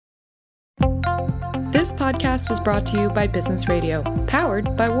This podcast is brought to you by Business Radio,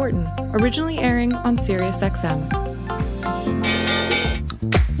 powered by Wharton, originally airing on SiriusXM.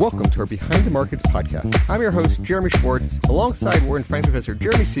 Welcome to our Behind the Markets podcast. I'm your host, Jeremy Schwartz. Alongside Wharton Finance Professor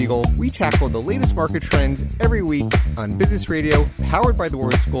Jeremy Siegel, we tackle the latest market trends every week on Business Radio, powered by the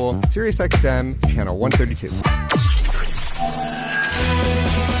Wharton School, SiriusXM, channel 132.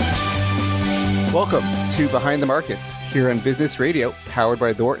 Welcome to Behind the Markets here on Business Radio, powered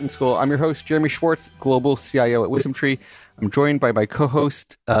by the Wharton School. I'm your host, Jeremy Schwartz, Global CIO at WisdomTree. I'm joined by my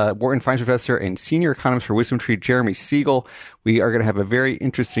co-host, Wharton Finance Professor and Senior Economist for WisdomTree, Jeremy Siegel. We are going to have a very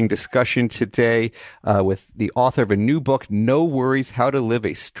interesting discussion today with the author of a new book, No Worries, How to Live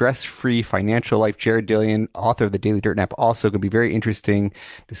a Stress-Free Financial Life, Jared Dillian, author of the Daily Dirt Nap. Also going to be very interesting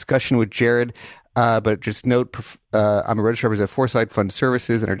discussion with Jared. But just note, I'm a registered representative of Foresight Fund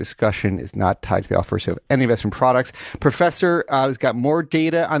Services, and our discussion is not tied to the offer of any investment products. Professor has got more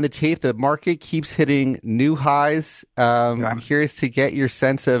data on the tape. The market keeps hitting new highs. I'm curious to get your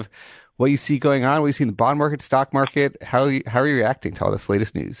sense of what you see going on, what you see in the bond market, stock market. How are you reacting to all this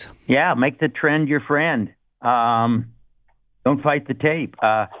latest news? Yeah, make the trend your friend. Don't fight the tape.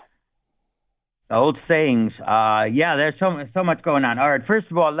 Old sayings. There's so much going on. All right,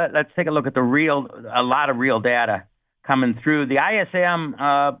 first of all, let's take a look at a lot of real data coming through. The ISM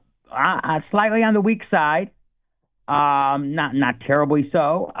slightly on the weak side, not terribly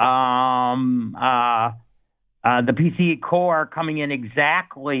so. The PCE core coming in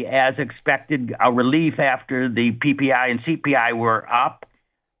exactly as expected. A relief after the PPI and CPI were up.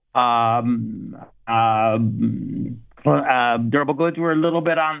 Durable goods were a little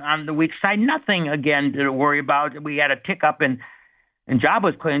bit on the weak side. Nothing, again, to worry about. We had a tick up in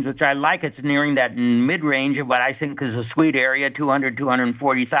jobless claims, which I like. It's nearing that mid-range of what I think is a sweet area,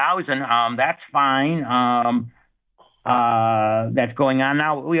 240,000. That's fine. That's going on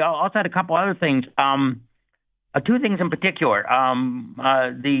now. We also had a couple other things. Two things in particular.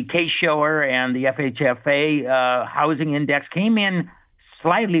 The Case-Shiller and the FHFA housing index came in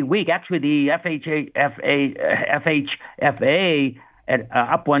slightly weak. Actually, the FHFA at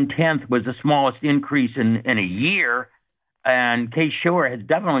up 1/10 was the smallest increase in a year, and Case-Shiller has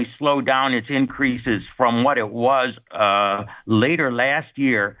definitely slowed down its increases from what it was later last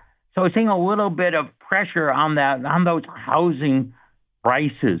year. So we're seeing a little bit of pressure on those housing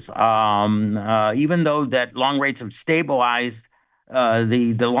prices. Even though that long rates have stabilized,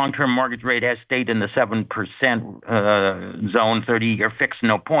 the long-term mortgage rate has stayed in the 7% zone, 30-year fixed,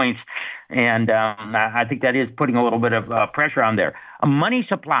 no points. And I think that is putting a little bit of pressure on there. A money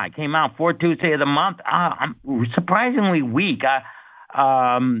supply came out 4th Tuesday of the month. Surprisingly weak.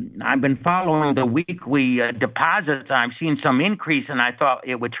 I've been following the weekly deposits. I've seen some increase, and I thought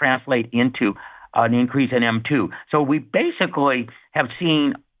it would translate into an increase in M2. So we basically have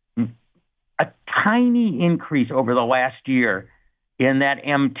seen a tiny increase over the last year in that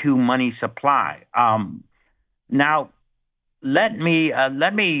M2 money supply. Now,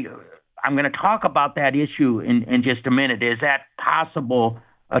 I'm going to talk about that issue in just a minute. Is that possible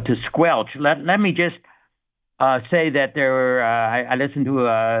to squelch? Let me just say that I listened to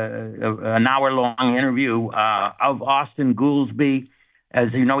an hour-long interview of Austin Goolsbee.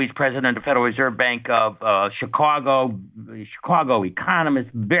 As you know, he's president of the Federal Reserve Bank of Chicago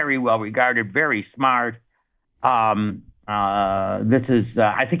economist, very well regarded, very smart. This is,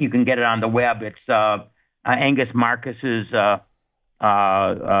 I think you can get it on the web. It's Angus Marcus's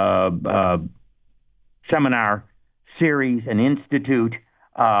seminar series and institute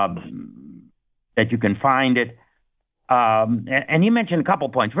that you can find it. And he mentioned a couple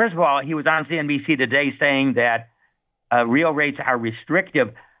points. First of all, he was on CNBC today saying that real rates are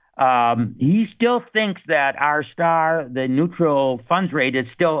restrictive. He still thinks that our star, the neutral funds rate, is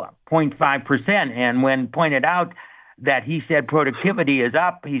still 0.5%. And when pointed out that he said productivity is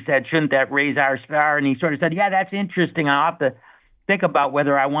up, he said, shouldn't that raise our star? And he sort of said, yeah, that's interesting. I'll have to think about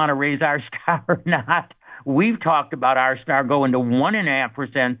whether I want to raise our star or not. We've talked about our star going to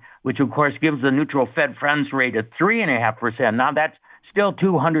 1.5%, which of course gives the neutral Fed funds rate at 3.5%. Now that's still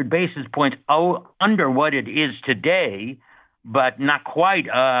 200 basis points under what it is today, but not quite,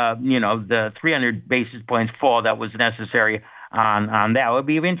 the 300 basis points fall that was necessary on that. It would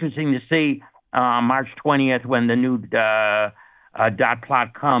be interesting to see March 20th when the new dot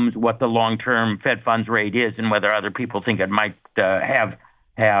plot comes, what the long-term Fed funds rate is and whether other people think it might have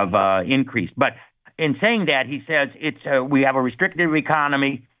increased. But in saying that, he says we have a restrictive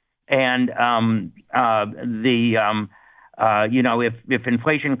economy, and if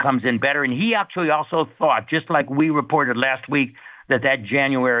inflation comes in better, and he actually also thought, just like we reported last week, that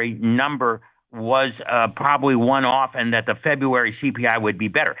January number was probably one-off and that the February CPI would be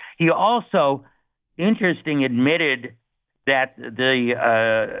better. He also interesting, admitted that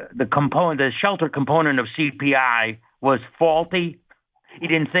the shelter component of CPI was faulty. He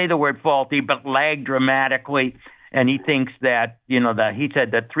didn't say the word faulty, but lagged dramatically. And he thinks that, he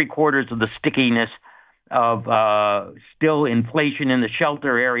said that 3/4 of the stickiness of still inflation in the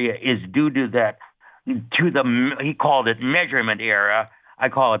shelter area is due to he called it measurement error. I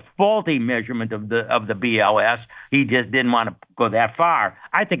call it faulty measurement of the BLS. He just didn't want to go that far.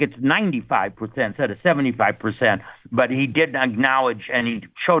 I think it's 95% instead of 75%. But he did acknowledge, and he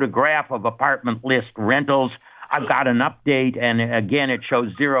showed a graph of apartment list rentals. I've got an update, and again, it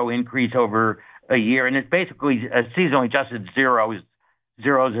shows zero increase over a year, and it's basically a seasonally adjusted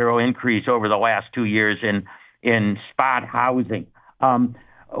zero increase over the last 2 years in spot housing.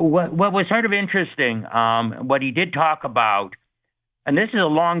 What was sort of interesting, what he did talk about, and this is a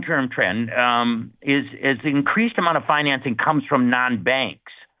long-term trend, is the increased amount of financing comes from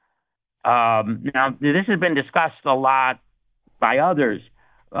non-banks. Now, this has been discussed a lot by others.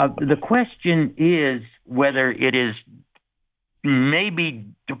 The question is whether it is maybe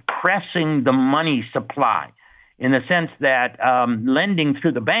depressing the money supply, in the sense that lending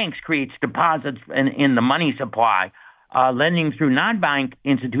through the banks creates deposits in the money supply. Lending through non-bank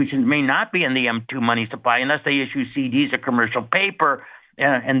institutions may not be in the M2 money supply unless they issue CDs or commercial paper,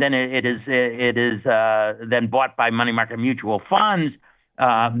 and then it is then bought by money market mutual funds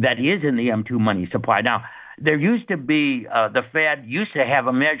that is in the M2 money supply. Now, there used to be, the Fed used to have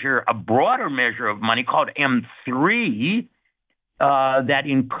a broader measure of money called M3, that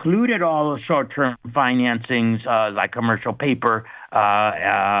included all the short-term financings like commercial paper,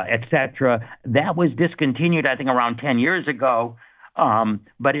 et cetera. That was discontinued, I think, around 10 years ago.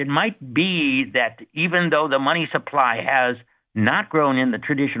 But it might be that even though the money supply has not grown in the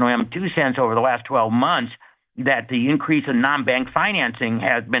traditional M2 sense over the last 12 months, that the increase in non-bank financing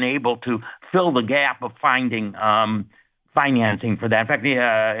has been able to fill the gap of finding financing for that. In fact,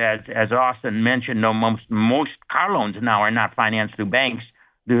 as Austin mentioned, most car loans now are not financed through banks,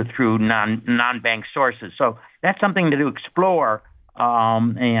 they're through non-bank sources. So that's something to explore,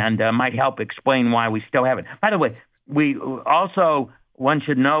 and might help explain why we still have it. By the way, one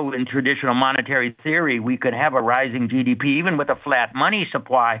should know, in traditional monetary theory, we could have a rising GDP even with a flat money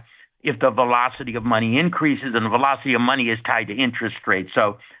supply if the velocity of money increases, and the velocity of money is tied to interest rates.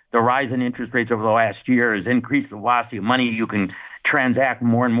 So the rise in interest rates over the last year has increased the velocity of money. You can transact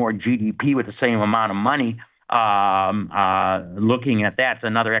more and more GDP with the same amount of money. Looking at that's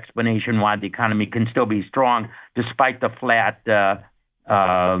another explanation why the economy can still be strong despite the flat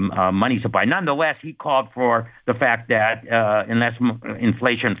money supply. Nonetheless, he called for the fact that unless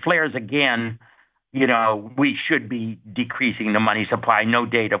inflation flares again, we should be decreasing the money supply. No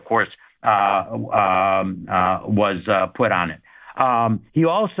date, of course, was put on it. He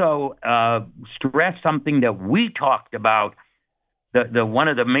also stressed something that we talked about. The one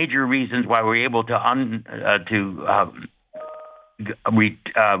of the major reasons why we're able to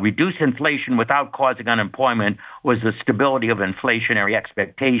reduce inflation without causing unemployment was the stability of inflationary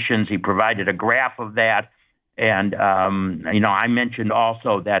expectations. He provided a graph of that. And, I mentioned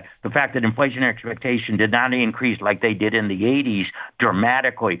also that the fact that inflationary expectation did not increase like they did in the 80s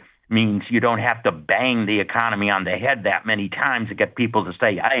dramatically means you don't have to bang the economy on the head that many times to get people to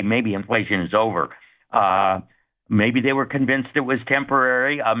say, hey, maybe inflation is over. Maybe they were convinced it was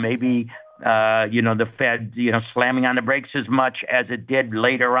temporary. Maybe, the Fed, slamming on the brakes as much as it did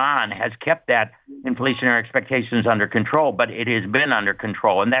later on has kept that inflationary expectations under control, but it has been under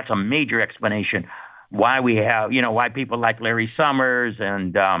control. And that's a major explanation why we have, why people like Larry Summers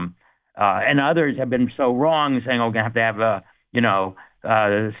and others have been so wrong, saying, we're going to have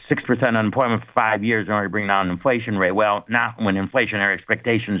 6% unemployment for 5 years in order to bring down the inflation rate. Well, not when inflationary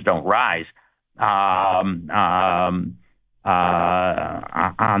expectations don't rise on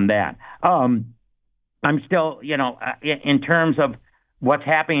that. I'm still, in terms of what's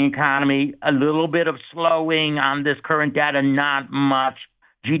happening in the economy, a little bit of slowing on this current data, not much.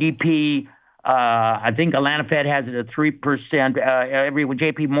 GDP, I think Atlanta Fed has it at 3%. Every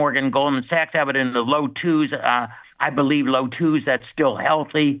JP Morgan, Goldman Sachs have it in the low twos. I believe low twos. That's still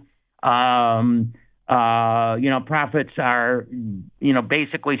healthy. Profits are,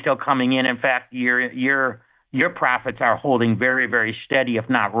 basically still coming in. In fact, your profits are holding very, very steady, if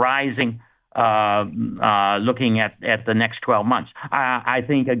not rising. Looking at the next 12 months, I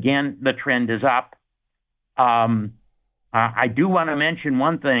think again the trend is up. I do want to mention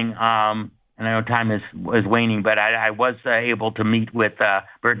one thing. And I know time is waning, but I was able to meet with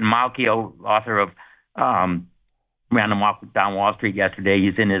Burton Malkiel, author of Random Walk Down Wall Street yesterday.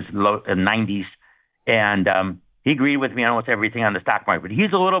 He's in his low 90s, and He agreed with me on almost everything on the stock market, but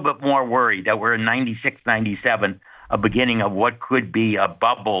he's a little bit more worried that we're in 96, 97, a beginning of what could be a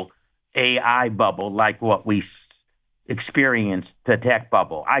bubble, AI bubble, like what we experienced, the tech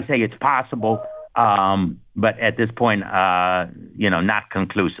bubble. I say it's possible, but at this point, not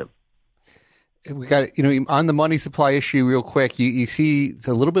conclusive. We got, on the money supply issue real quick, you see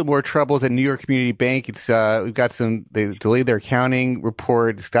a little bit more troubles at New York Community Bank. It's, we've got they delayed their accounting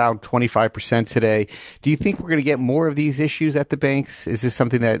report. It's down 25% today. Do you think we're going to get more of these issues at the banks? Is this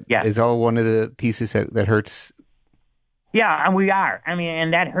something that is all one of the pieces that hurts? Yeah, and we are.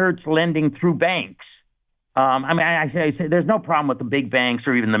 And that hurts lending through banks. I say there's no problem with the big banks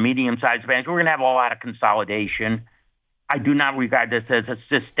or even the medium-sized banks. We're going to have a lot of consolidation. I do not regard this as a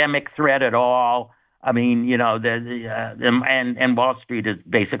systemic threat at all. And Wall Street is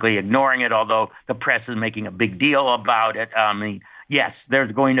basically ignoring it, although the press is making a big deal about it. Yes,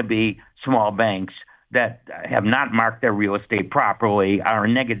 there's going to be small banks that have not marked their real estate properly, are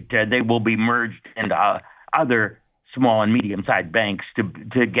negative. They will be merged into other small and medium-sized banks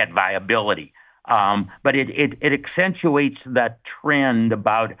to get viability. But it accentuates that trend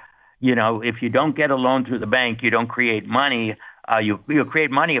about, if you don't get a loan through the bank, you don't create money. You'll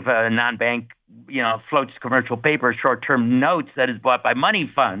create money if a non-bank, floats commercial paper, short-term notes that is bought by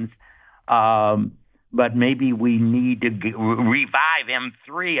money funds. But maybe we need to revive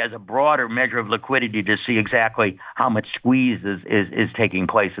M3 as a broader measure of liquidity to see exactly how much squeeze is taking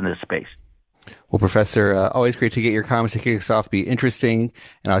place in this space. Well, Professor, always great to get your comments to kick us off. Be interesting,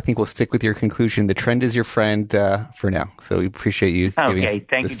 and I think we'll stick with your conclusion. The trend is your friend for now. So we appreciate you. Okay,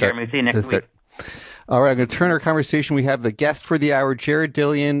 thank you, Jeremy. See you next week. All right, I'm going to turn our conversation. We have the guest for the hour, Jared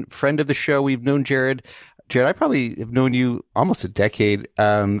Dillian, friend of the show. We've known Jared. Jared, I probably have known you almost a decade.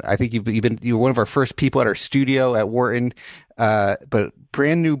 I think you're one of our first people at our studio at Wharton. But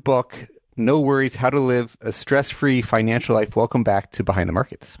brand new book, No Worries: How to Live a Stress-Free Financial Life. Welcome back to Behind the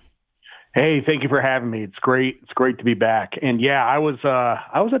Markets. Hey, thank you for having me. It's great. It's great to be back. And yeah, I was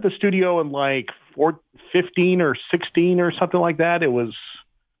at the studio in like 15 or 16 or something like that. It's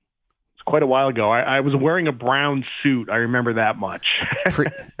quite a while ago. I was wearing a brown suit. I remember that much.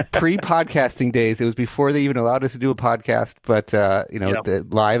 Pre-podcasting days. It was before they even allowed us to do a podcast, but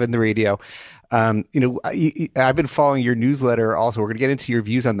live in the radio. I've been following your newsletter also. We're going to get into your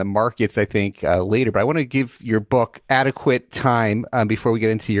views on the markets, I think, later, but I want to give your book adequate time before we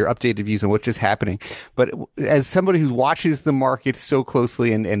get into your updated views on what's just happening. But as somebody who watches the markets so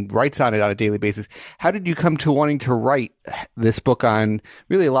closely and writes on it on a daily basis, how did you come to wanting to write this book on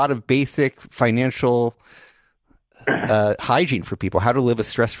really a lot of basic financial hygiene for people, how to live a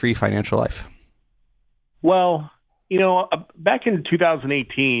stress-free financial life? Well, back in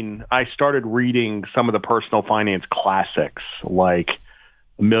 2018, I started reading some of the personal finance classics like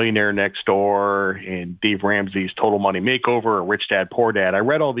A Millionaire Next Door and Dave Ramsey's Total Money Makeover or Rich Dad, Poor Dad. I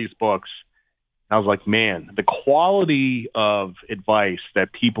read all these books. And I was like, man, the quality of advice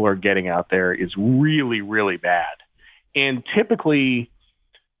that people are getting out there is really, really bad. And typically,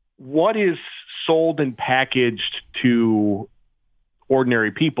 what is sold and packaged to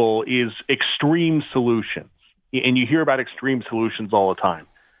ordinary people is extreme solutions. And you hear about extreme solutions all the time.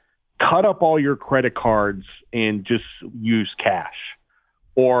 Cut up all your credit cards and just use cash.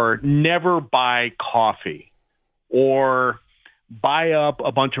 Or never buy coffee. Or buy up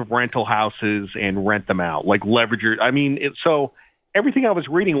a bunch of rental houses and rent them out. Like leverage your... So everything I was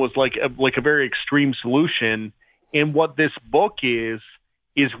reading was like a very extreme solution. And what this book is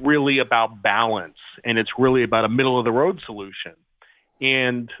really about balance. And it's really about a middle-of-the-road solution.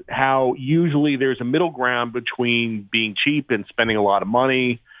 And how usually there's a middle ground between being cheap and spending a lot of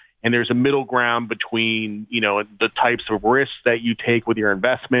money. And there's a middle ground between, the types of risks that you take with your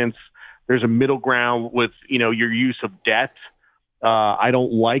investments. There's a middle ground with, your use of debt. I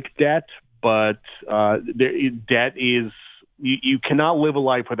don't like debt, but debt is, you cannot live a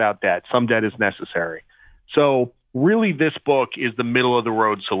life without debt. Some debt is necessary. So really this book is the middle of the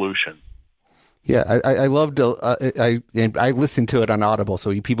road solution. Yeah, I loved I listened to it on Audible,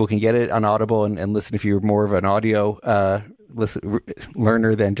 so people can get it on Audible and listen if you're more of an audio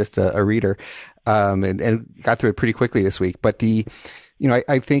learner than just a reader, and got through it pretty quickly this week. But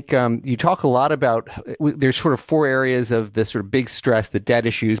I think you talk a lot about there's sort of four areas of the sort of big stress, the debt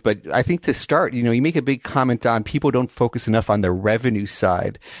issues. But I think to start, you make a big comment on people don't focus enough on the revenue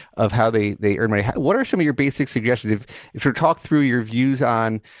side of how they earn money. What are some of your basic suggestions? If sort of talk through your views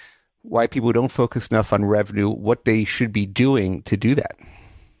on why people don't focus enough on revenue, what they should be doing to do that.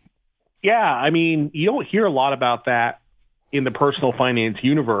 Yeah, you don't hear a lot about that in the personal finance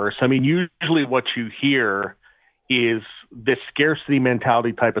universe. Usually what you hear is this scarcity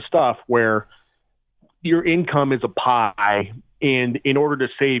mentality type of stuff where your income is a pie, and in order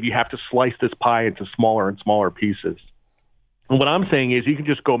to save, you have to slice this pie into smaller and smaller pieces. And what I'm saying is you can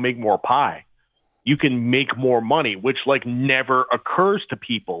just go make more pie. You can make more money, which like never occurs to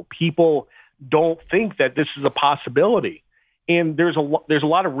people. People don't think that this is a possibility. And there's a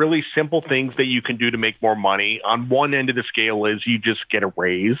lot of really simple things that you can do to make more money. On one end of the scale is you just get a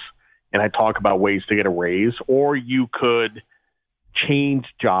raise. And I talk about ways to get a raise, or you could change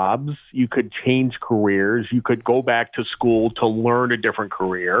jobs. You could change careers. You could go back to school to learn a different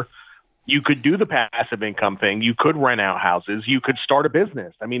career. You could do the passive income thing. You could rent out houses. You could start a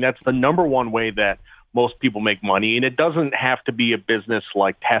business. I mean, that's the number one way that most people make money. And it doesn't have to be a business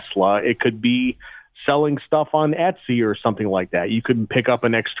like Tesla. It could be selling stuff on Etsy or something like that. You could pick up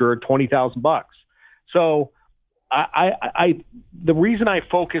an extra $20,000. So the reason I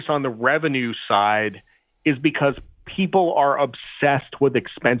focus on the revenue side is because people are obsessed with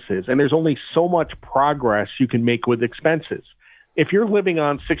expenses, and there's only so much progress you can make with expenses. If you're living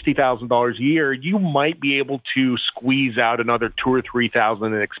on $60,000 a year, you might be able to squeeze out another $2,000 or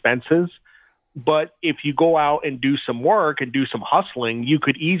 $3,000 in expenses. But if you go out and do some work and do some hustling, you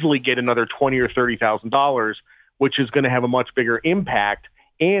could easily get another $20,000 or $30,000, which is going to have a much bigger impact.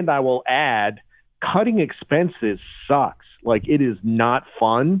 And I will add, cutting expenses sucks. Like, it is not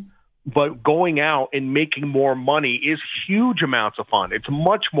fun, but going out and making more money is huge amounts of fun. It's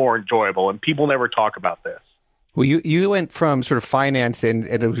much more enjoyable, and people never talk about this. Well, you went from sort of finance and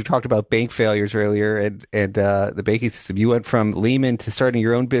we talked about bank failures earlier and the banking system. You went from Lehman to starting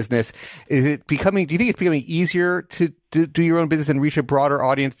your own business. Do you think it's becoming easier to do your own business and reach a broader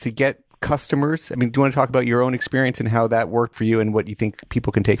audience to get customers? I mean, do you want to talk about your own experience and how that worked for you and what you think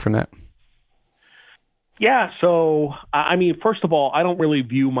people can take from that? Yeah. So, I mean, first of all, I don't really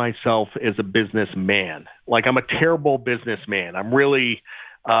view myself as a businessman. Like, I'm a terrible businessman. I'm really,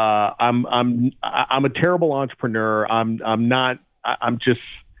 I'm a terrible entrepreneur.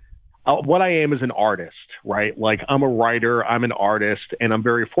 What I am is an artist, right? Like, I'm a writer, I'm an artist, and I'm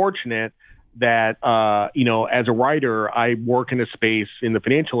very fortunate that, as a writer, I work in a space in the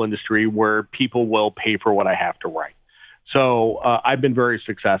financial industry where people will pay for what I have to write. So, I've been very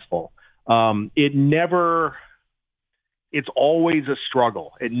successful. It's always a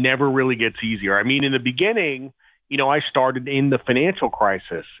struggle. It never really gets easier. I mean, in the beginning, I started in the financial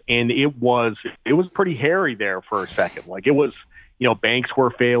crisis, and it was pretty hairy there for a second. Like, it was, banks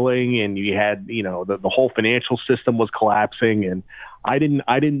were failing, and you had, the whole financial system was collapsing. And I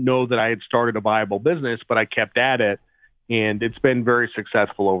didn't know that I had started a viable business, but I kept at it, and it's been very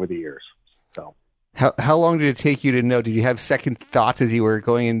successful over the years. So. How long did it take you to know? Did you have second thoughts as you were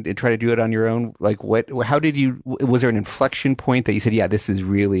going and try to do it on your own? Like, was there an inflection point that you said, yeah, this is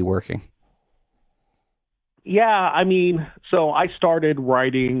really working? Yeah, I mean, so I started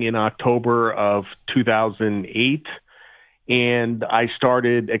writing in October of 2008, and I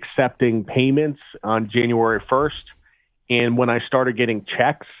started accepting payments on January 1st. And when I started getting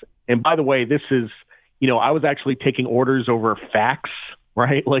checks, and by the way, this is, I was actually taking orders over fax,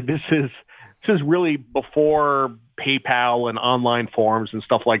 right? Like, this is really before PayPal and online forms and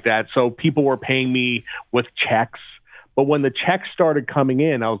stuff like that. So people were paying me with checks. But when the checks started coming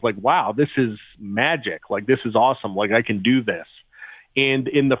in, I was like, wow, this is magic. Like, this is awesome. Like, I can do this. And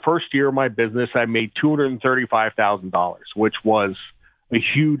in the first year of my business, I made $235,000, which was a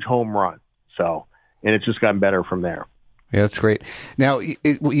huge home run. So, and it's just gotten better from there. Yeah, that's great. Now,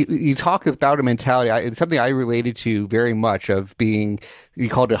 you talk about a mentality. It's something I related to very much of being, you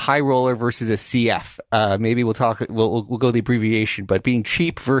called it a high roller versus a CF. Maybe we'll go the abbreviation, but being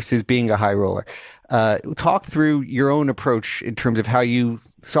cheap versus being a high roller. Talk through your own approach in terms of how you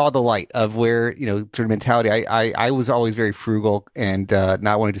saw the light of where, sort of mentality. I was always very frugal and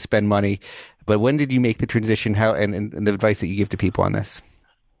not wanting to spend money. But when did you make the transition? How and the advice that you give to people on this?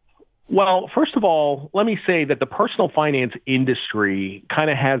 Well, first of all, let me say that the personal finance industry kind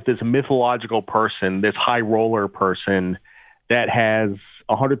of has this mythological person, this high roller person that has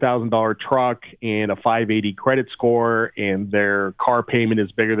a $100,000 truck and a 580 credit score, and their car payment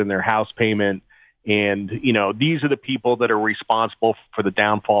is bigger than their house payment. And, these are the people that are responsible for the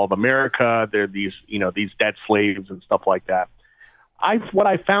downfall of America. They're these debt slaves and stuff like that. What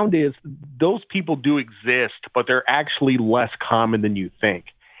I found is those people do exist, but they're actually less common than you think.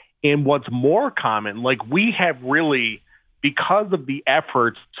 And what's more common, like, we have really, because of the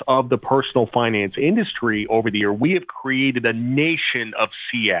efforts of the personal finance industry over the year, we have created a nation of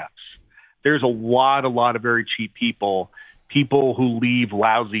CFs. There's a lot of very cheap people who leave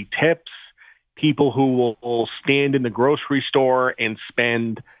lousy tips, people who will stand in the grocery store and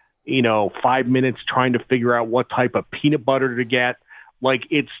spend, 5 minutes trying to figure out what type of peanut butter to get. Like,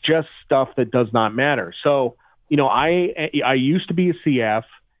 it's just stuff that does not matter. So, I used to be a CF,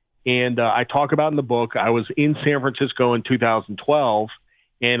 and I talk about in the book, I was in San Francisco in 2012,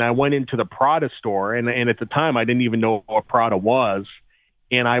 and I went into the Prada store, and at the time, I didn't even know what Prada was,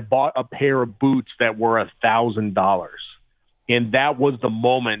 and I bought a pair of boots that were $1,000. And that was the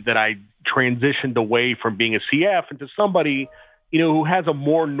moment that I transitioned away from being a CF into somebody, who has a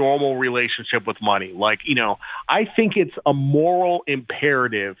more normal relationship with money. Like, I think it's a moral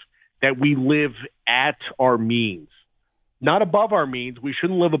imperative that we live at our means, not above our means. We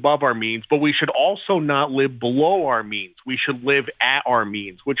shouldn't live above our means, but we should also not live below our means. We should live at our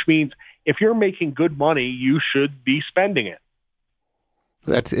means, which means if you're making good money, you should be spending it.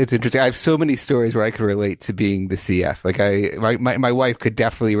 It's interesting. I have so many stories where I could relate to being the CF. Like my wife could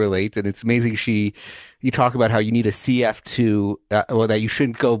definitely relate, and it's amazing. You talk about how you need a CF to, that you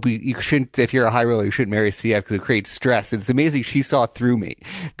shouldn't, if you're a high roller, you shouldn't marry a CF because it creates stress. And it's amazing she saw through me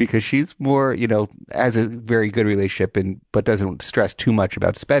because she's more, has a very good relationship but doesn't stress too much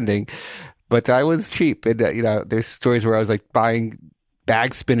about spending. But I was cheap, and there's stories where I was like buying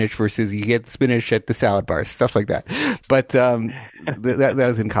bag spinach versus you get spinach at the salad bar, stuff like that. But that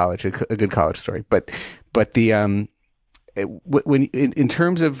was in college, a good college story. But the when in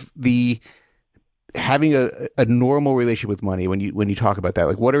terms of the having a normal relationship with money, when you talk about that,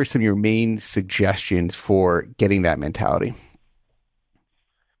 like what are some of your main suggestions for getting that mentality?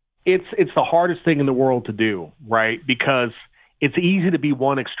 It's the hardest thing in the world to do, right? Because it's easy to be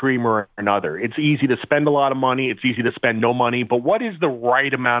one extreme or another. It's easy to spend a lot of money. It's easy to spend no money. But what is the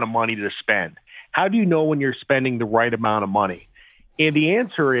right amount of money to spend? How do you know when you're spending the right amount of money? And the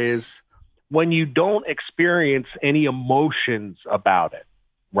answer is when you don't experience any emotions about it,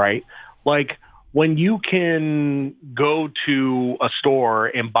 right? Like when you can go to a store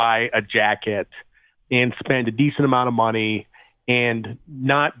and buy a jacket and spend a decent amount of money and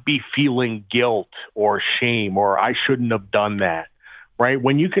not be feeling guilt or shame or I shouldn't have done that, right?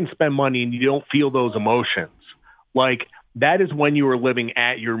 When you can spend money and you don't feel those emotions, like that is when you are living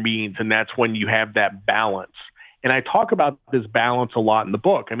at your means, and that's when you have that balance. And I talk about this balance a lot in the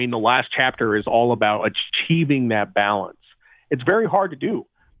book. I mean, the last chapter is all about achieving that balance. It's very hard to do.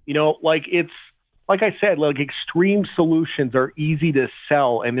 Like I said, like extreme solutions are easy to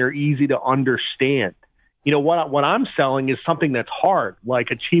sell and they're easy to understand. What I'm selling is something that's hard, like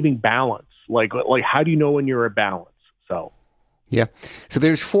achieving balance. Like how do you know when you're at balance? So, yeah. So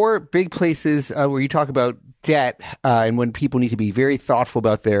there's 4 big places where you talk about debt and when people need to be very thoughtful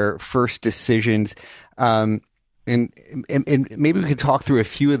about their first decisions. And maybe we could talk through a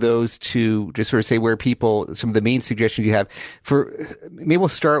few of those to just sort of say where some of the main suggestions you have maybe we'll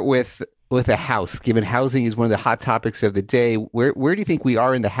start with a house, given housing is one of the hot topics of the day. Where do you think we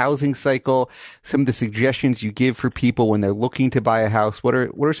are in the housing cycle? Some of the suggestions you give for people when they're looking to buy a house. What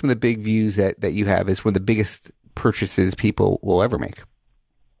are some of the big views that you have as one of the biggest purchases people will ever make?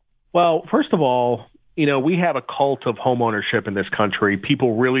 Well, first of all, we have a cult of homeownership in this country.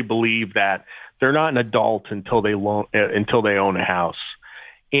 People really believe that they're not an adult until they own a house.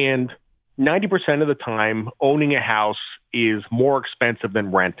 And 90% of the time, owning a house is more expensive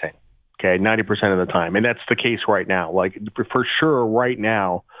than renting. Okay, 90% of the time. And that's the case right now. Like for sure right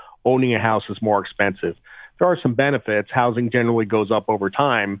now, owning a house is more expensive. There are some benefits. Housing generally goes up over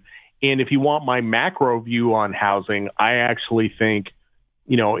time. And if you want my macro view on housing, I actually think,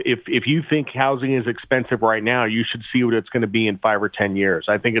 if you think housing is expensive right now, you should see what it's going to be in 5 or 10 years.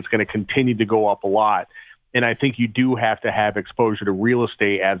 I think it's going to continue to go up a lot. And I think you do have to have exposure to real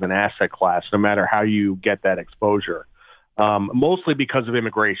estate as an asset class, no matter how you get that exposure. Mostly because of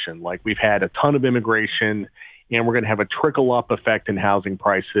immigration. Like we've had a ton of immigration and we're going to have a trickle up effect in housing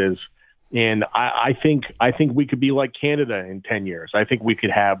prices. And I think we could be like Canada in 10 years. I think we could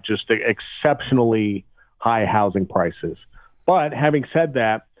have just exceptionally high housing prices. But having said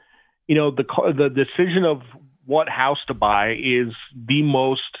that, the decision of what house to buy is the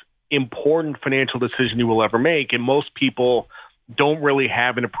most important financial decision you will ever make. And most people don't really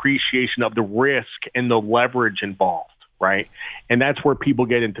have an appreciation of the risk and the leverage involved. Right. And that's where people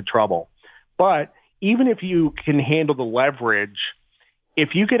get into trouble. But even if you can handle the leverage,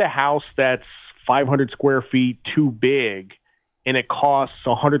 if you get a house that's 500 square feet too big and it costs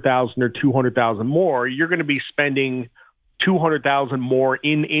 $100,000 or $200,000 more, you're going to be spending $200,000 more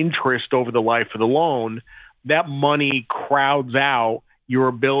in interest over the life of the loan. That money crowds out your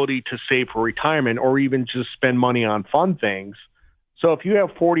ability to save for retirement or even just spend money on fun things. So if you have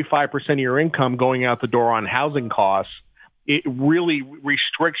 45% of your income going out the door on housing costs, it really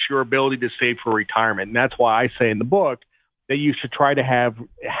restricts your ability to save for retirement. And that's why I say in the book that you should try to have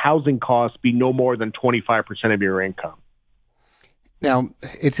housing costs be no more than 25% of your income. Now,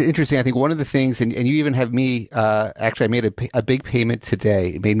 it's interesting. I think one of the things, and you even have me, actually, I made a big payment today.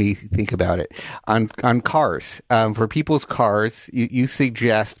 It made me think about it on cars. For people's cars, you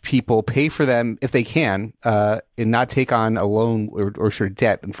suggest people pay for them if they can, and not take on a loan or sort of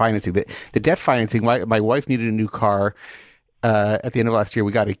debt and financing. The debt financing, my wife needed a new car, at the end of last year.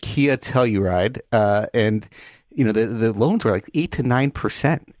 We got a Kia Telluride, and the loans were like 8 to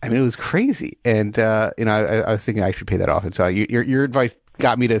 9%. I mean, it was crazy. And, I was thinking I should pay that off. And so your advice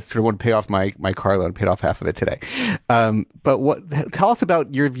got me to sort of want to pay off my car loan, paid off half of it today. But tell us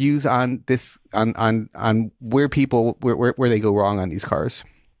about your views on this, on where people, where they go wrong on these cars.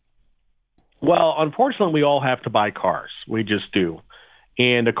 Well, unfortunately, we all have to buy cars. We just do.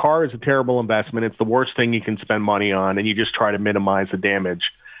 And a car is a terrible investment. It's the worst thing you can spend money on, and you just try to minimize the damage.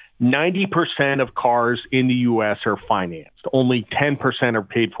 90% of cars in the U.S. are financed. Only 10% are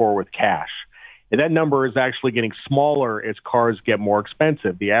paid for with cash. And that number is actually getting smaller as cars get more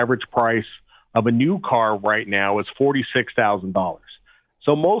expensive. The average price of a new car right now is $46,000.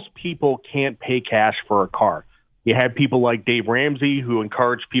 So most people can't pay cash for a car. You have people like Dave Ramsey who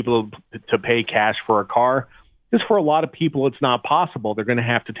encourage people to pay cash for a car. Just for a lot of people, it's not possible. They're going to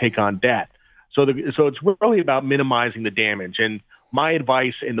have to take on debt. So it's really about minimizing the damage. And my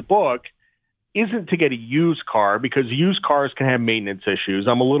advice in the book isn't to get a used car, because used cars can have maintenance issues.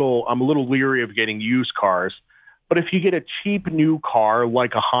 I'm a little leery of getting used cars. But if you get a cheap new car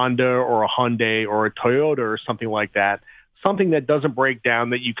like a Honda or a Hyundai or a Toyota or something like that, something that doesn't break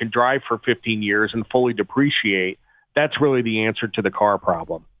down, that you can drive for 15 years and fully depreciate, that's really the answer to the car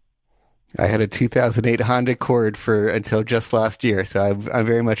problem. I had a 2008 Honda Accord until just last year, so I'm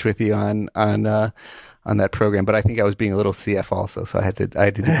very much with you on that program. But I think I was being a little CF also, so I had to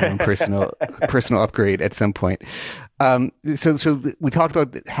do my own personal upgrade at some point. So we talked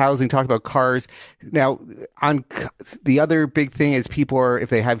about housing, talked about cars. Now, on the other big thing is people are,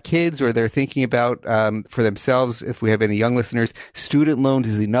 if they have kids or they're thinking about for themselves, if we have any young listeners, student loans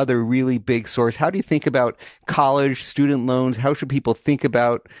is another really big source. How do you think about college, student loans? How should people think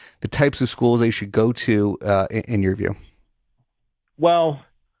about the types of schools they should go to, in your view? Well,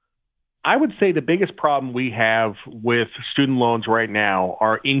 I would say the biggest problem we have with student loans right now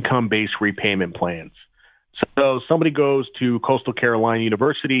are income-based repayment plans. So somebody goes to Coastal Carolina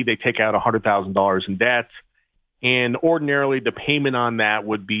University, they take out $100,000 in debt, and ordinarily the payment on that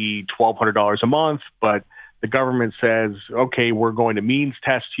would be $1,200 a month, but the government says, okay, we're going to means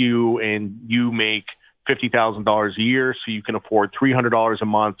test you, and you make $50,000 a year, so you can afford $300 a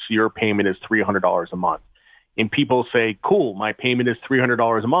month, so your payment is $300 a month. And people say, cool, my payment is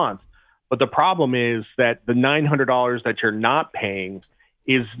 $300 a month. But the problem is that the $900 that you're not paying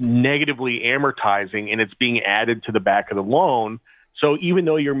is negatively amortizing, and it's being added to the back of the loan. So even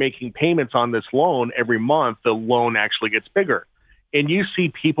though you're making payments on this loan every month, the loan actually gets bigger. And you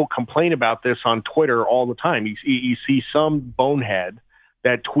see people complain about this on Twitter all the time. You see some bonehead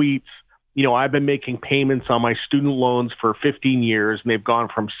that tweets, I've been making payments on my student loans for 15 years, and they've gone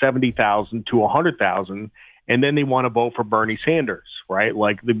from $70,000 to $100,000. And then they want to vote for Bernie Sanders, right?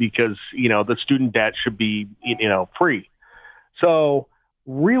 Because, the student debt should be, free. So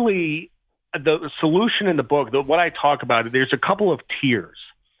really the solution in the book, what I talk about, there's a couple of tiers.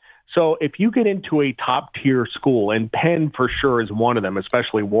 So if you get into a top tier school, and Penn for sure is one of them,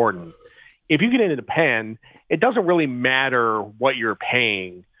 especially Wharton, if you get into Penn, it doesn't really matter what you're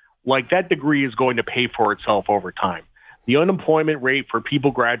paying. That degree is going to pay for itself over time. The unemployment rate for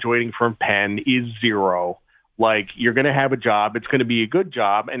people graduating from Penn is 0. You're going to have a job. It's going to be a good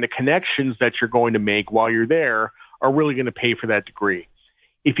job. And the connections that you're going to make while you're there are really going to pay for that degree.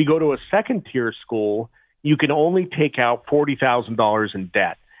 If you go to a second tier school, you can only take out $40,000 in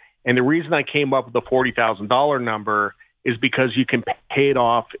debt. And the reason I came up with the $40,000 number is because you can pay it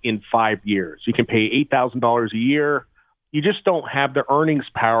off in 5 years. You can pay $8,000 a year. You just don't have the earnings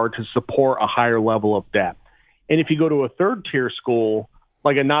power to support a higher level of debt. And if you go to a third tier school,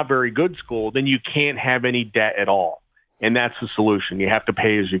 like a not very good school, then you can't have any debt at all. And that's the solution. You have to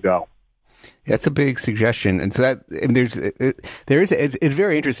pay as you go. That's a big suggestion. And so it's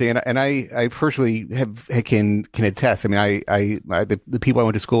very interesting. And I personally can attest. I mean, the people I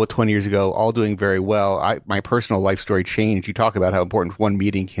went to school with 20 years ago, all doing very well. My personal life story changed. You talk about how important one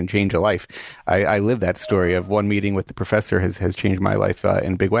meeting can change a life. I live that story of one meeting with the professor has changed my life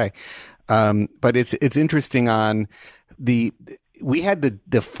in a big way. But it's interesting on we had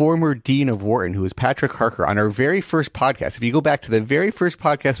the former dean of Wharton, who was Patrick Harker, on our very first podcast. If you go back to the very first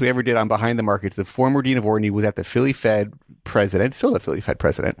podcast we ever did on Behind the Markets, the former dean of Wharton, he was at the Philly Fed president, still the Philly Fed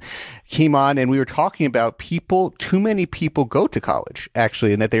president, came on, and we were talking about too many people go to college,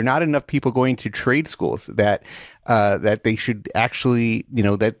 actually, and that there are not enough people going to trade schools, that they should actually,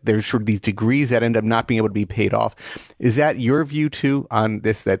 that there's sort of these degrees that end up not being able to be paid off. Is that your view too on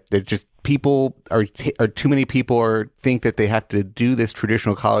this, that they're just people are too many people think that they have to do this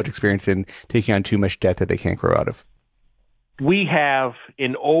traditional college experience and taking on too much debt that they can't grow out of? We have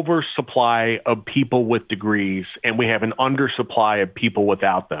an oversupply of people with degrees, and we have an undersupply of people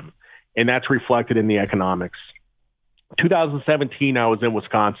without them. And that's reflected in the economics. 2017, I was in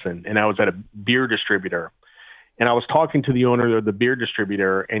Wisconsin, and I was at a beer distributor. And I was talking to the owner of the beer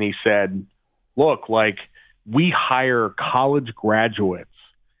distributor, and he said, look, we hire college graduates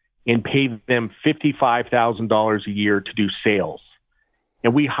and pay them $55,000 a year to do sales.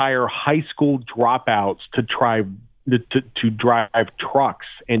 And we hire high school dropouts to drive trucks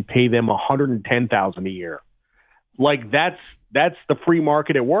and pay them $110,000 a year. That's the free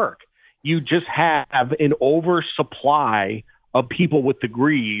market at work. You just have an oversupply of people with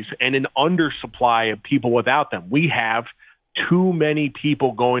degrees and an undersupply of people without them. We have too many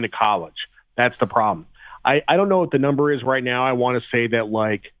people going to college. That's the problem. I don't know what the number is right now. I want to say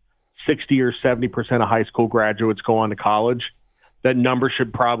that 60 or 70% of high school graduates go on to college. That number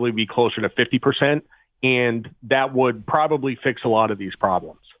should probably be closer to 50%, and that would probably fix a lot of these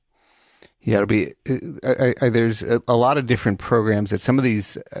problems. Yeah, it'll be. There's a lot of different programs that some of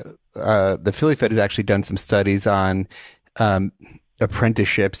these. The Philly Fed has actually done some studies on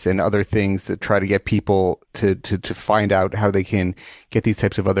apprenticeships and other things that try to get people to find out how they can get these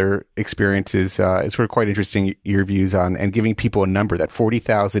types of other experiences. It's sort of quite interesting, your views on, and giving people a number, that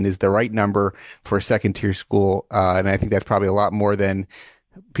 40,000 is the right number for a second tier school. And I think that's probably a lot more than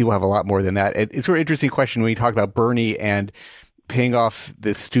people have, a lot more than that. It's sort of interesting question when you talk about Bernie and paying off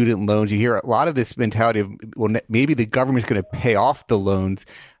the student loans. You hear a lot of this mentality of, well, maybe the government's going to pay off the loans.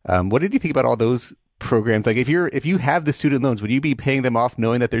 What did you think about all those programs? If you have the student loans, would you be paying them off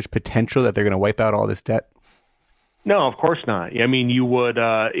knowing that there's potential that they're going to wipe out all this debt? No, of course not. I mean, you would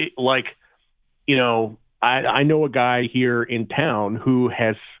I know a guy here in town who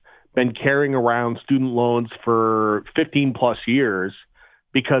has been carrying around student loans for 15 plus years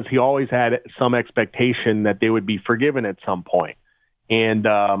because he always had some expectation that they would be forgiven at some point. And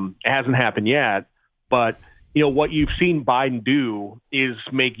it hasn't happened yet, but what you've seen Biden do is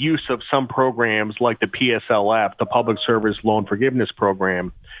make use of some programs like the PSLF, the Public Service Loan Forgiveness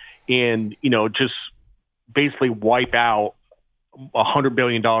Program, and, just basically wipe out $100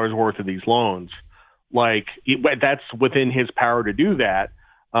 billion worth of these loans. That's within his power to do that.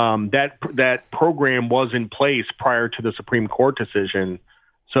 That program was in place prior to the Supreme Court decision.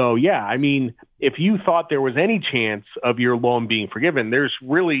 So, yeah, I mean, if you thought there was any chance of your loan being forgiven, there's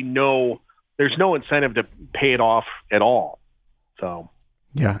really no incentive to pay it off at all. So,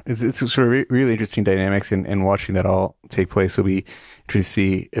 yeah, it's sort of really interesting dynamics, and watching that all take place will be interesting to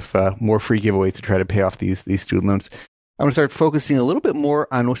see if more free giveaways to try to pay off these student loans. I'm going to start focusing a little bit more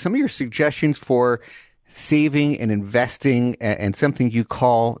on some of your suggestions for saving and investing, and something you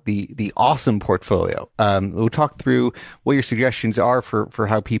call the awesome portfolio. We'll talk through what your suggestions are for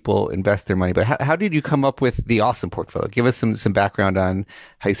how people invest their money. But how did you come up with the awesome portfolio? Give us some background on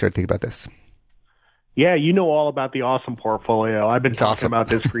how you started thinking about this. Yeah, you know all about the awesome portfolio. I've been talking about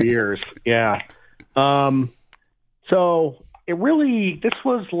this for years. Yeah. So this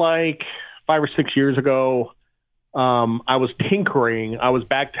was 5 or 6 years ago. I was tinkering. I was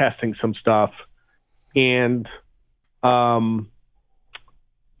back testing some stuff. And I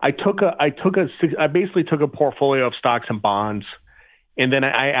basically took a portfolio of stocks and bonds, and then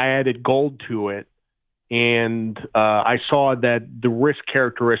I added gold to it. And I saw that the risk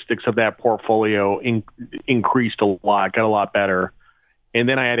characteristics of that portfolio increased a lot, got a lot better. And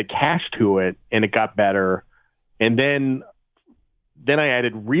then I added cash to it, and it got better. And then I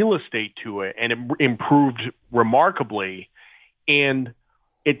added real estate to it, and it improved remarkably. And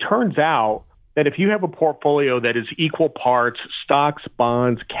it turns out that if you have a portfolio that is equal parts stocks,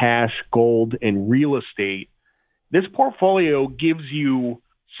 bonds, cash, gold, and real estate, this portfolio gives you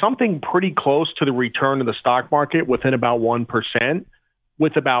something pretty close to the return of the stock market within about 1%,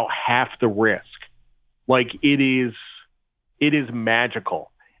 with about half the risk. It is magical.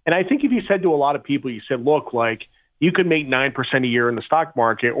 And I think if you said to a lot of people, you said, look, you can make 9% a year in the stock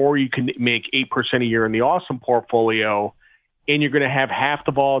market, or you can make 8% a year in the awesome portfolio, and you're going to have half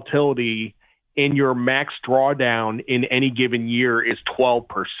the volatility, and your max drawdown in any given year is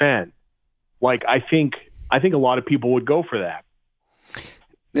 12%. I think a lot of people would go for that.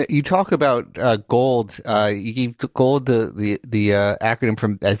 You talk about gold. You gave gold the acronym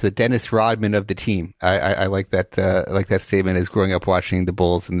from as the Dennis Rodman of the team. I like that. Like that statement as growing up watching the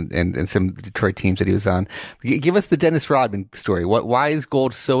Bulls and some of the Detroit teams that he was on. Give us the Dennis Rodman story. Why is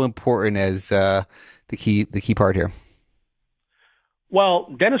gold so important as the key part here?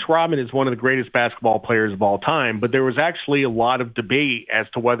 Well, Dennis Rodman is one of the greatest basketball players of all time, but there was actually a lot of debate as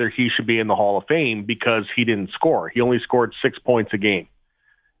to whether he should be in the Hall of Fame because he didn't score. He only scored 6 points a game.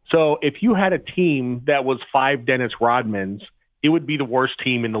 So if you had a team that was 5 Dennis Rodmans, it would be the worst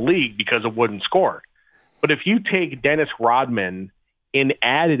team in the league because it wouldn't score. But if you take Dennis Rodman and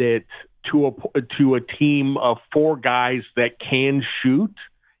added it to a team of 4 guys that can shoot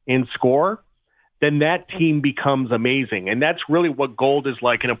and score, then that team becomes amazing. And that's really what gold is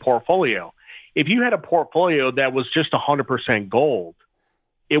like in a portfolio. If you had a portfolio that was just 100% gold,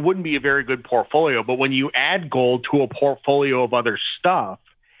 it wouldn't be a very good portfolio. But when you add gold to a portfolio of other stuff,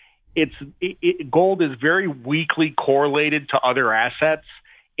 gold is very weakly correlated to other assets.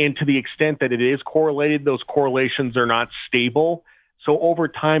 And to the extent that it is correlated, those correlations are not stable. So over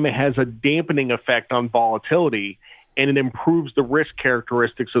time, it has a dampening effect on volatility, and it improves the risk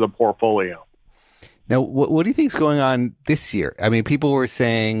characteristics of the portfolio. Now, what do you think is going on this year? I mean, people were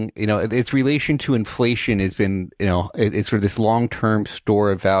saying, its relation to inflation has been, it's sort of this long-term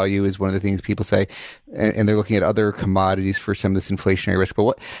store of value is one of the things people say, and they're looking at other commodities for some of this inflationary risk.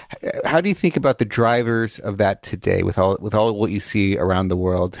 But how do you think about the drivers of that today with all what you see around the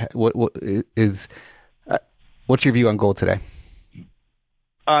world? What's your view on gold today?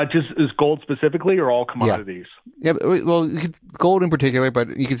 Just is gold specifically or all commodities? Yeah, well, gold in particular,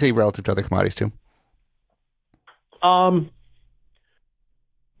 but you can say relative to other commodities too.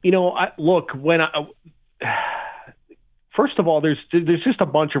 First of all, there's just a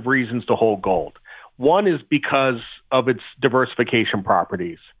bunch of reasons to hold gold. One is because of its diversification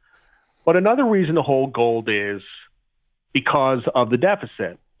properties. But another reason to hold gold is because of the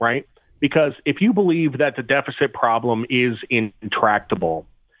deficit, right? Because if you believe that the deficit problem is intractable,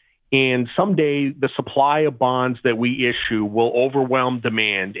 and someday the supply of bonds that we issue will overwhelm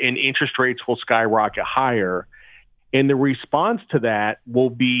demand and interest rates will skyrocket higher, and the response to that will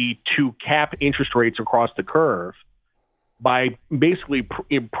be to cap interest rates across the curve by basically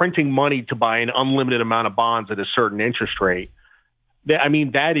printing money to buy an unlimited amount of bonds at a certain interest rate.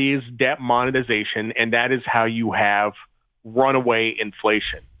 That is debt monetization, and that is how you have runaway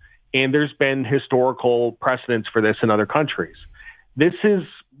inflation. And there's been historical precedents for this in other countries. This has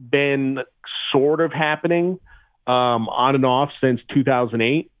been sort of happening on and off since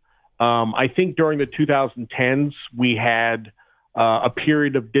 2008. I think during the 2010s, we had a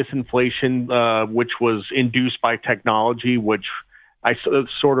period of disinflation, which was induced by technology, which I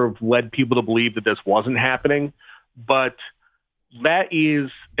sort of led people to believe that this wasn't happening. But that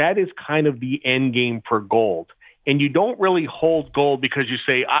is kind of the end game for gold. And you don't really hold gold because you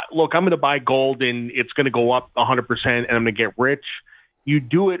say, look, I'm going to buy gold and it's going to go up 100% and I'm going to get rich. You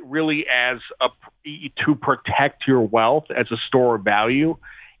do it really to protect your wealth as a store of value.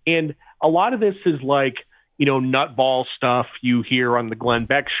 And a lot of this is like, nutball stuff you hear on the Glenn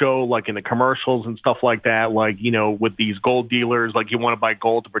Beck show, like in the commercials and stuff like that, like, with these gold dealers, like you want to buy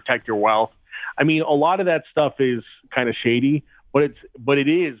gold to protect your wealth. I mean, a lot of that stuff is kind of shady, but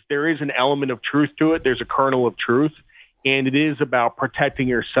there is an element of truth to it. There's a kernel of truth, and it is about protecting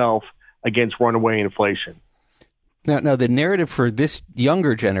yourself against runaway inflation. Now, the narrative for this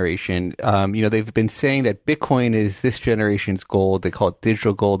younger generation, they've been saying that Bitcoin is this generation's gold. They call it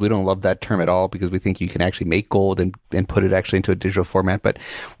digital gold. We don't love that term at all because we think you can actually make gold and put it actually into a digital format. But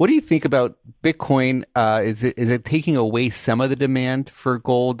what do you think about Bitcoin? Is it taking away some of the demand for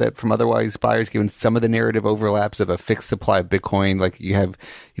gold that from otherwise buyers, given some of the narrative overlaps of a fixed supply of Bitcoin, like you have,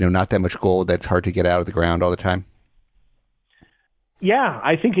 not that much gold that's hard to get out of the ground all the time? Yeah,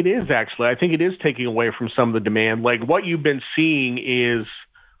 I think it is actually. I think it is taking away from some of the demand. Like what you've been seeing is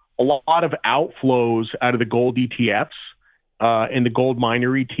a lot of outflows out of the gold ETFs and the gold miner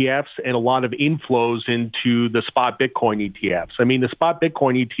ETFs, and a lot of inflows into the spot Bitcoin ETFs. I mean, the spot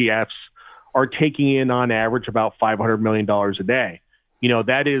Bitcoin ETFs are taking in on average about $500 million a day.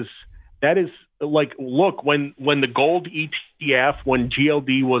 That is like, look, when the gold ETF, when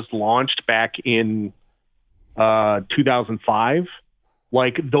GLD was launched back in 2005,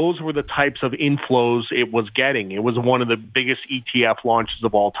 like those were the types of inflows it was getting. It was one of the biggest ETF launches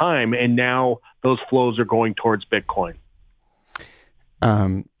of all time, and now those flows are going towards Bitcoin.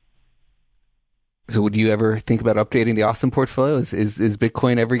 So would you ever think about updating the Austin portfolio? Is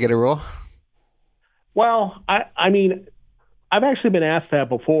Bitcoin ever get a roll? Well, I mean, I've actually been asked that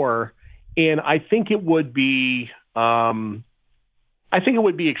before, and I think it would be I think it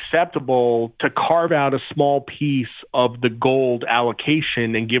would be acceptable to carve out a small piece of the gold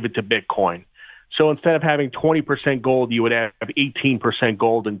allocation and give it to Bitcoin. So instead of having 20% gold, you would have 18%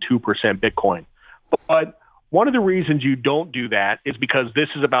 gold and 2% Bitcoin. But one of the reasons you don't do that is because this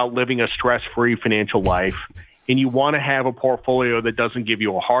is about living a stress-free financial life, and you want to have a portfolio that doesn't give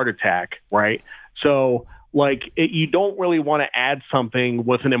you a heart attack, right? So you don't really want to add something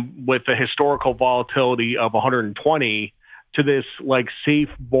with a historical volatility of 120 to this safe,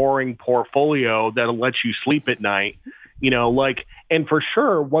 boring portfolio that'll let you sleep at night, and for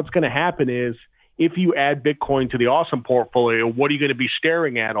sure, what's going to happen is if you add Bitcoin to the awesome portfolio, what are you going to be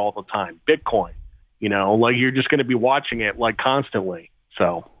staring at all the time? Bitcoin, you're just going to be watching it constantly.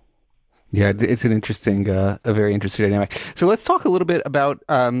 So. Yeah, it's an interesting, a very interesting dynamic. So let's talk a little bit about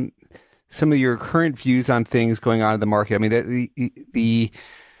some of your current views on things going on in the market. I mean,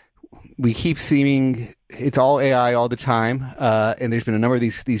 we keep seeing it's all AI all the time, and there's been a number of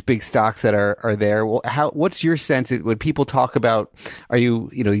these big stocks that are there. Well, what's your sense when people talk about?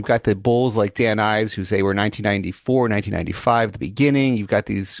 You've got the bulls like Dan Ives who say we're 1994, 1995, the beginning. You've got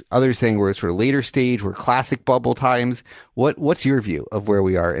these others saying we're sort of later stage, we're classic bubble times. What's your view of where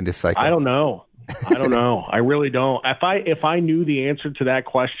we are in this cycle? I don't know. I really don't. If I knew the answer to that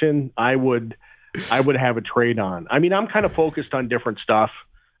question, I would have a trade on. I mean, I'm kind of focused on different stuff.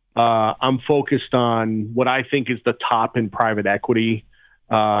 I'm focused on what I think is the top in private equity.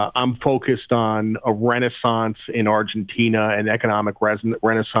 I'm focused on a renaissance in Argentina, an economic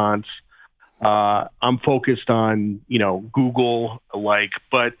renaissance. I'm focused on, Google,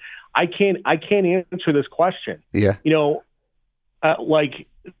 but I can't answer this question. Yeah.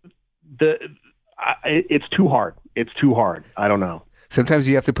 It's too hard. It's too hard. I don't know. Sometimes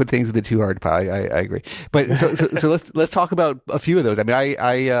you have to put things in the too hard pile. I agree. But so let's talk about a few of those. I mean,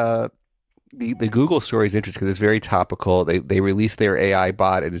 the Google story is interesting because it's very topical. They released their AI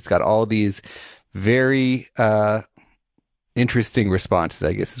bot and it's got all these very interesting responses,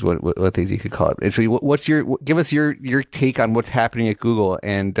 I guess is what things you could call it. And so give us your take on what's happening at Google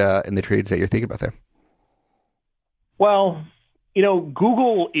and the trades that you're thinking about there. Well,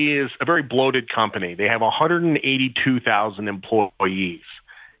 Google is a very bloated company. They have 182,000 employees,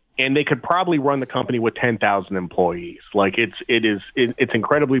 and they could probably run the company with 10,000 employees. It's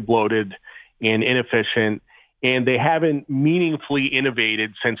incredibly bloated and inefficient, and they haven't meaningfully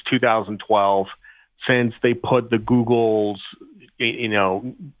innovated since 2012, since they put the Google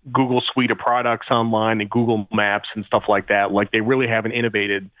suite of products online and Google Maps and stuff like that. They really haven't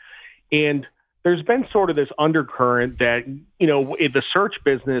innovated. And there's been sort of this undercurrent that, the search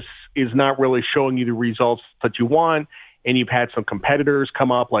business is not really showing you the results that you want. And you've had some competitors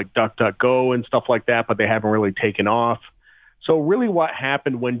come up like DuckDuckGo and stuff like that, but they haven't really taken off. So really what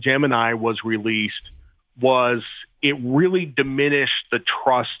happened when Gemini was released was it really diminished the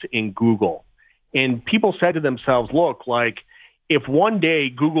trust in Google. And people said to themselves, look, if one day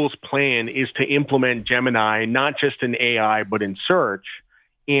Google's plan is to implement Gemini, not just in AI, but in search,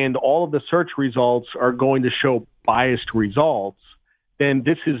 and all of the search results are going to show biased results, then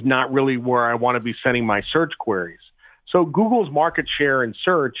this is not really where I want to be sending my search queries. So Google's market share in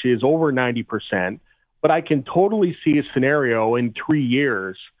search is over 90%, but I can totally see a scenario in 3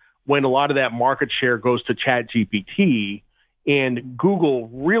 years when a lot of that market share goes to ChatGPT, and Google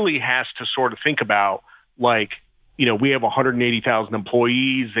really has to sort of think about, we have 180,000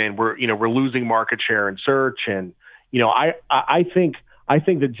 employees and we're losing market share in search. And, I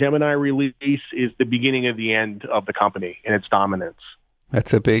think the Gemini release is the beginning of the end of the company and its dominance.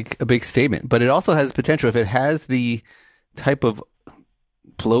 That's a big statement, but it also has potential if it has the type of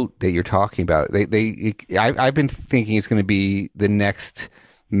bloat that you're talking about. I've been thinking it's going to be the next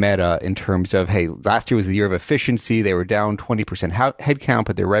Meta in terms of, hey, last year was the year of efficiency. They were down 20% headcount,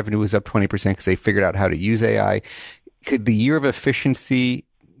 but their revenue was up 20% because they figured out how to use AI. Could the year of efficiency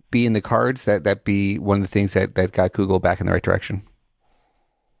be in the cards? That be one of the things that got Google back in the right direction?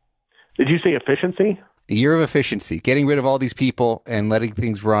 Did you say efficiency? A year of efficiency, getting rid of all these people and letting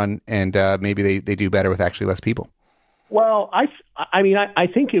things run, and maybe they do better with actually less people. Well, I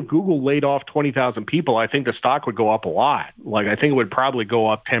think if Google laid off 20,000 people, I think the stock would go up a lot. I think it would probably go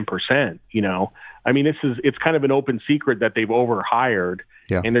up 10%. It's kind of an open secret that they've overhired,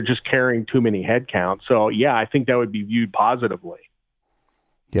 and they're just carrying too many headcount. So yeah, I think that would be viewed positively.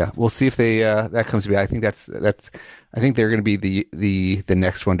 Yeah, we'll see if they that comes to be. I think I think they're going to be the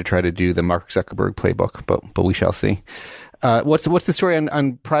next one to try to do the Mark Zuckerberg playbook, but we shall see. What's the story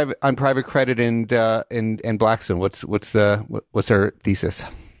on private credit and Blackstone? What's our thesis?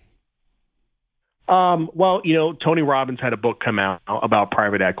 Well, Tony Robbins had a book come out about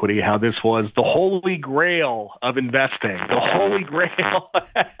private equity, how this was the holy grail of investing. The holy grail.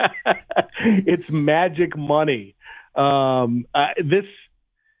 It's magic money. This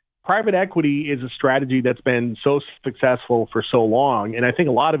private equity is a strategy that's been so successful for so long. And I think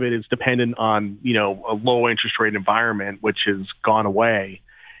a lot of it is dependent on, a low interest rate environment, which has gone away.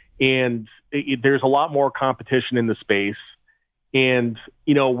 And there's a lot more competition in the space. And,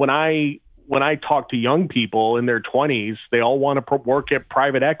 when I talk to young people in their 20s, they all want to work at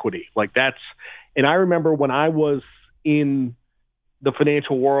private equity. And I remember when I was in the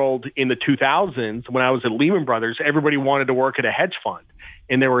financial world in the 2000s, when I was at Lehman Brothers, everybody wanted to work at a hedge fund.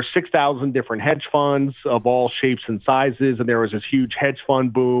 And there were 6,000 different hedge funds of all shapes and sizes. And there was this huge hedge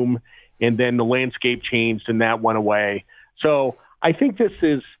fund boom. And then the landscape changed and that went away. So I think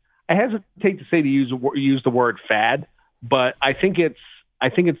I hesitate to say to use the word fad, but I think it's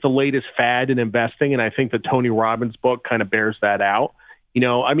the latest fad in investing, and I think the Tony Robbins book kind of bears that out.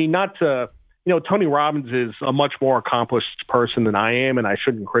 Tony Robbins is a much more accomplished person than I am, and I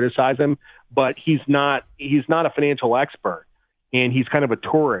shouldn't criticize him, but he's not a financial expert, and he's kind of a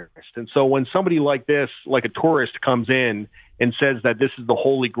tourist. And so when somebody like this, like a tourist, comes in and says that this is the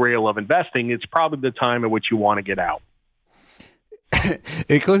holy grail of investing, it's probably the time at which you want to get out.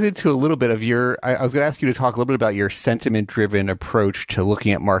 It goes into a little bit of I was going to ask you to talk a little bit about your sentiment-driven approach to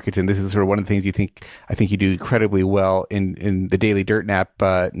looking at markets, and this is sort of one of the things I think you do incredibly well in the Daily Dirt Nap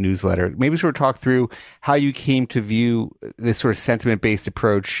newsletter. Maybe sort of talk through how you came to view this sort of sentiment-based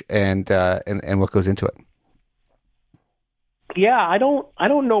approach and what goes into it. Yeah, I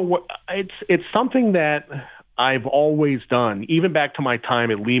don't know what it's something that I've always done, even back to my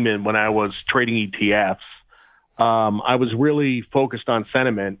time at Lehman when I was trading ETFs. I was really focused on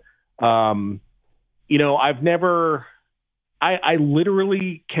sentiment. I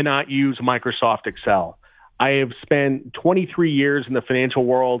literally cannot use Microsoft Excel. I have spent 23 years in the financial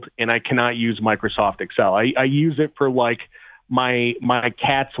world and I cannot use Microsoft Excel. I use it for my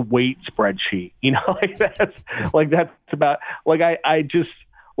cat's weight spreadsheet, that's about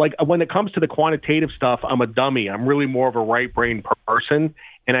when it comes to the quantitative stuff, I'm a dummy. I'm really more of a right brain person.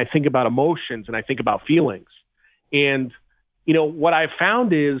 And I think about emotions and I think about feelings. And, what I've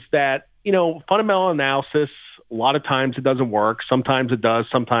found is that, fundamental analysis, a lot of times it doesn't work. Sometimes it does,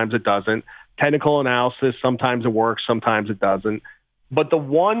 sometimes it doesn't. Technical analysis, sometimes it works, sometimes it doesn't. But the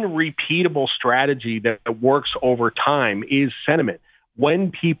one repeatable strategy that works over time is sentiment.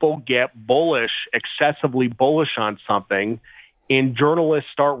 When people get bullish, excessively bullish on something, and journalists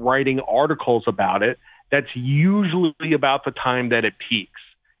start writing articles about it, that's usually about the time that it peaks.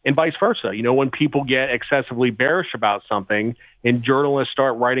 And vice versa. When people get excessively bearish about something and journalists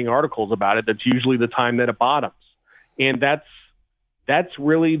start writing articles about it, that's usually the time that it bottoms. And that's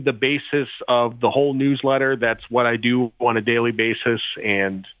really the basis of the whole newsletter. That's what I do on a daily basis.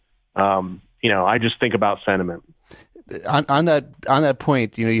 And, I just think about sentiment. On that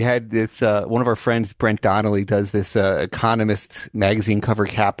point, you had this one of our friends, Brent Donnelly, does this Economist magazine cover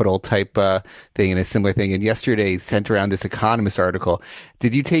Capital type thing and a similar thing. And yesterday sent around this Economist article.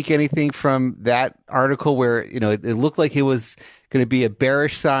 Did you take anything from that article where it looked like it was going to be a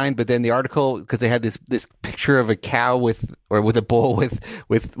bearish sign, but then the article, because they had this picture of a cow with a bull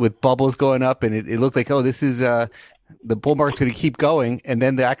with bubbles going up, and it looked like, this is the bull market's going to keep going, and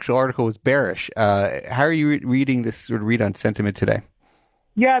then the actual article was bearish. How are you reading this sort of read on sentiment today?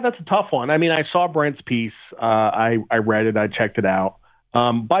 Yeah, that's a tough one. I mean, I saw Brent's piece. I read it. I checked it out.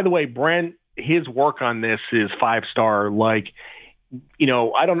 By the way, Brent, his work on this is 5-star. I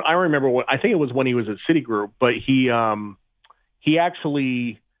remember I think it was when he was at Citigroup, but he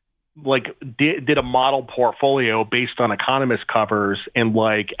actually did a model portfolio based on Economist covers and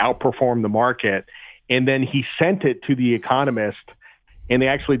outperformed the market. And then he sent it to the Economist, and they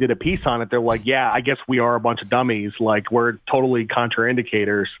actually did a piece on it. They're like, yeah, I guess we are a bunch of dummies. We're totally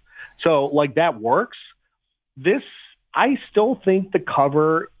contraindicators. So that works. I still think the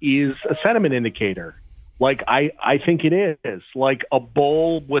cover is a sentiment indicator. I think it is. A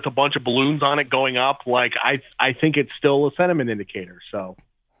bull with a bunch of balloons on it going up. I think it's still a sentiment indicator. So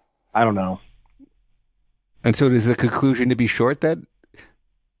I don't know. And so is the conclusion to be short then?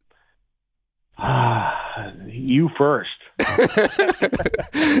 You first. It's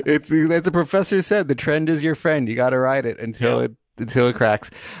as the professor said, the trend is your friend. You got to ride it until it cracks.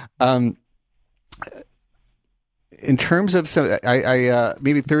 in terms of some, I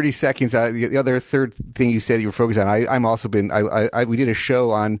maybe 30 seconds. The other third thing you said you were focused on. I'm also been. We did a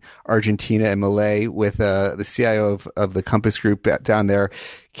show on Argentina and Malay with the CIO of the Compass Group down there.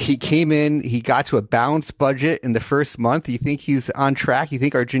 He came in. He got to a balanced budget in the first month. You think he's on track? You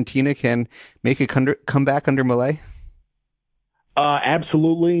think Argentina can make a comeback under Malay?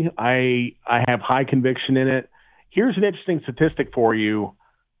 Absolutely. I have high conviction in it. Here's an interesting statistic for you.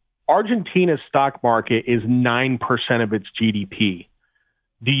 Argentina's stock market is 9% of its GDP.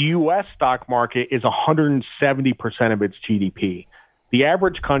 The U.S. stock market is 170% of its GDP. The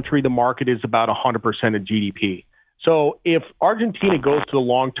average country, the market is about 100% of GDP. So if Argentina goes to the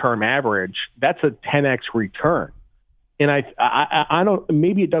long-term average, that's a 10x return. And I don't,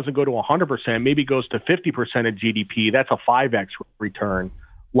 maybe it doesn't go to 100%, maybe it goes to 50% of GDP. That's a 5x return.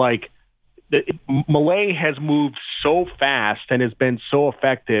 Like, Malay has moved so fast and has been so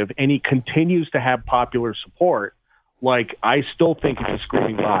effective, and he continues to have popular support. Like, I still think it's a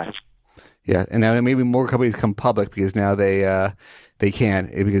screaming buy. Yeah, and now maybe more companies come public because now they can,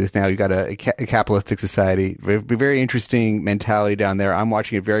 because now you've got a capitalistic society. Very interesting mentality down there. I'm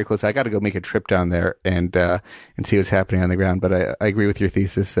watching it very close. I got to go make a trip down there and see what's happening on the ground. But I agree with your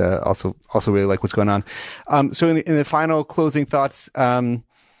thesis. Also really like what's going on. So in the final closing thoughts.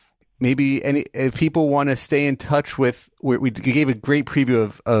 Maybe if people want to stay in touch with, we gave a great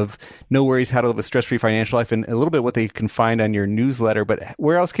preview of No Worries, How to Live a Stress-Free Financial Life, and a little bit what they can find on your newsletter. But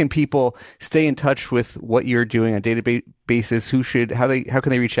where else can people stay in touch with what you're doing on a daily basis? How can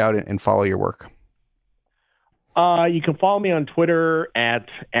they reach out and follow your work? You can follow me on Twitter at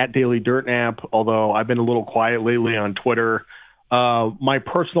Daily Dirt Nap, although I've been a little quiet lately on Twitter. My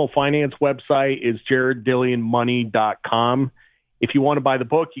personal finance website is jareddillianmoney.com. If you want to buy the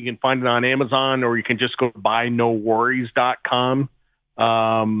book, you can find it on Amazon, or you can just go to buynoworries.com.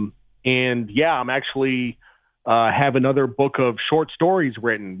 And yeah, I'm actually have another book of short stories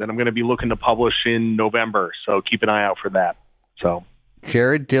written that I'm going to be looking to publish in November. So keep an eye out for that. So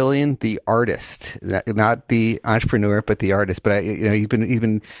Jared Dillian, the artist, not the entrepreneur, but the artist. But he's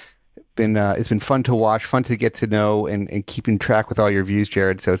been it's been fun to watch, fun to get to know, and keeping track with all your views,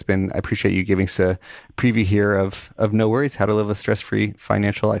 Jared. So I appreciate you giving us a preview here of No Worries, How to Live a Stress-Free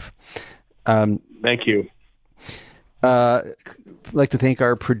Financial Life. Thank you. I'd like to thank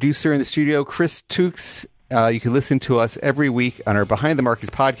our producer in the studio, Chris Tukes. You can listen to us every week on our Behind the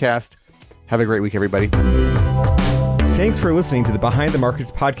Markets podcast. Have a great week, everybody. Thanks for listening to the Behind the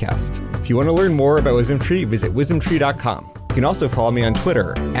Markets podcast. If you want to learn more about WisdomTree, visit wisdomtree.com. You can also follow me on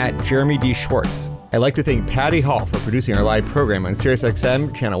Twitter at Jeremy D. Schwartz. I'd like to thank Patty Hall for producing our live program on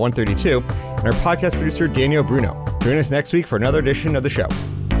SiriusXM channel 132, and our podcast producer, Daniel Bruno. Join us next week for another edition of the show.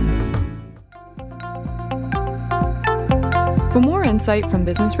 For more insight from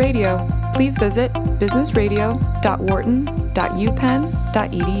Business Radio, please visit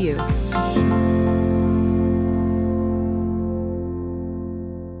businessradio.wharton.upenn.edu.